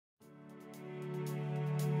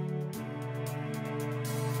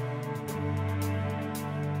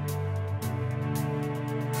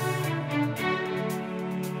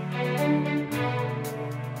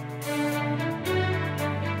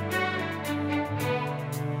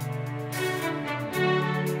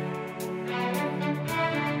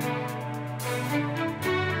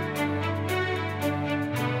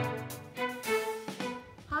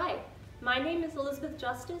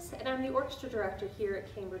Justice, and I'm the orchestra director here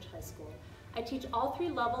at Cambridge High School. I teach all 3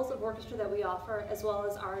 levels of orchestra that we offer, as well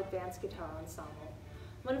as our advanced guitar ensemble.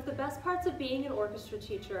 One of the best parts of being an orchestra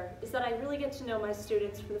teacher is that I really get to know my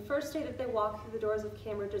students from the first day that they walk through the doors of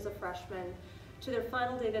Cambridge as a freshman to their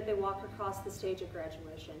final day that they walk across the stage at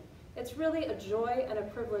graduation. It's really a joy and a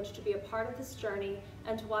privilege to be a part of this journey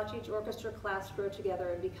and to watch each orchestra class grow together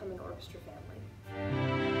and become an orchestra family.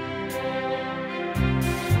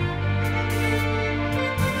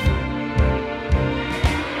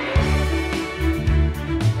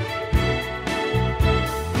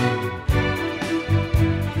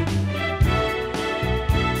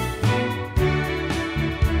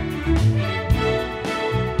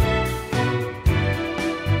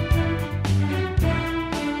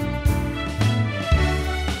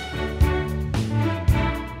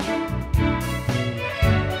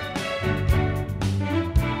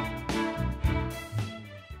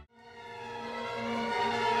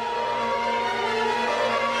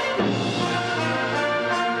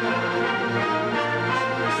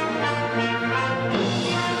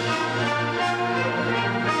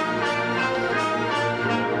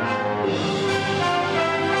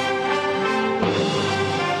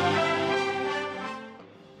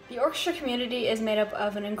 The orchestra community is made up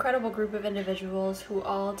of an incredible group of individuals who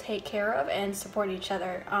all take care of and support each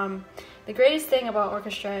other. The greatest thing about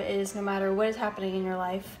orchestra is no matter what is happening in your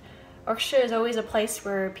life, orchestra is always a place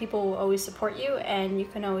where people will always support you and you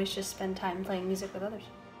can always just spend time playing music with others.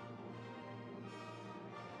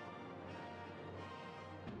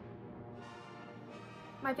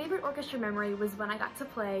 My favorite orchestra memory was when I got to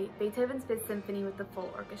play Beethoven's Fifth Symphony with the full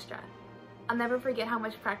orchestra. I'll never forget how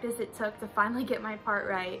much practice it took to finally get my part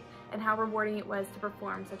right and how rewarding it was to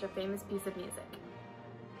perform such a famous piece of music.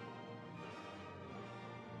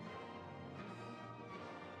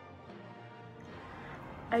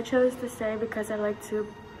 I chose to stay because I like to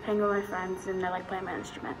hang with my friends and I like playing my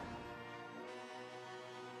instrument.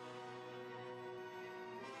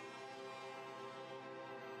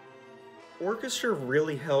 Orchestra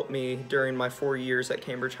really helped me during my 4 years at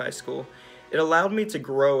Cambridge High School. It allowed me to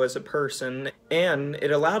grow as a person, and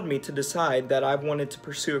it allowed me to decide that I wanted to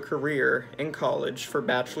pursue a career in college for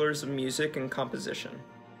Bachelor's of Music and Composition.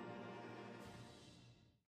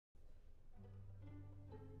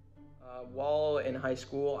 While in high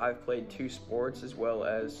school, I've played 2 sports as well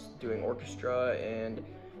as doing orchestra, and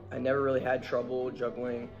I never really had trouble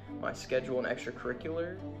juggling my schedule and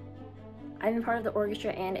extracurricular. I've been part of the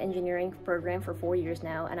orchestra and engineering program for 4 years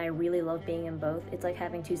now, and I really love being in both. It's like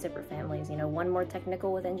having 2 separate families, you know, one more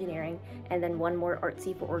technical with engineering and then one more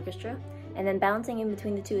artsy for orchestra. And then balancing in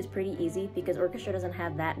between the 2 is pretty easy because orchestra doesn't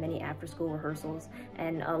have that many after-school rehearsals,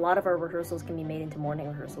 and a lot of our rehearsals can be made into morning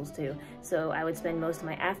rehearsals too. So I would spend most of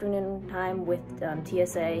my afternoon time with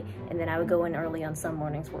TSA, and then I would go in early on some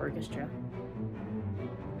mornings for orchestra.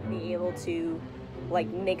 Being able to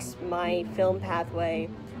mix my film pathway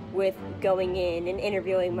with going in and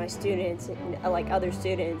interviewing my students, other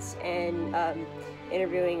students, and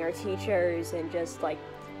interviewing our teachers, and just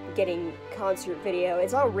getting concert video.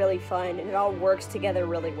 It's all really fun and it all works together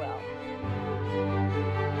really well.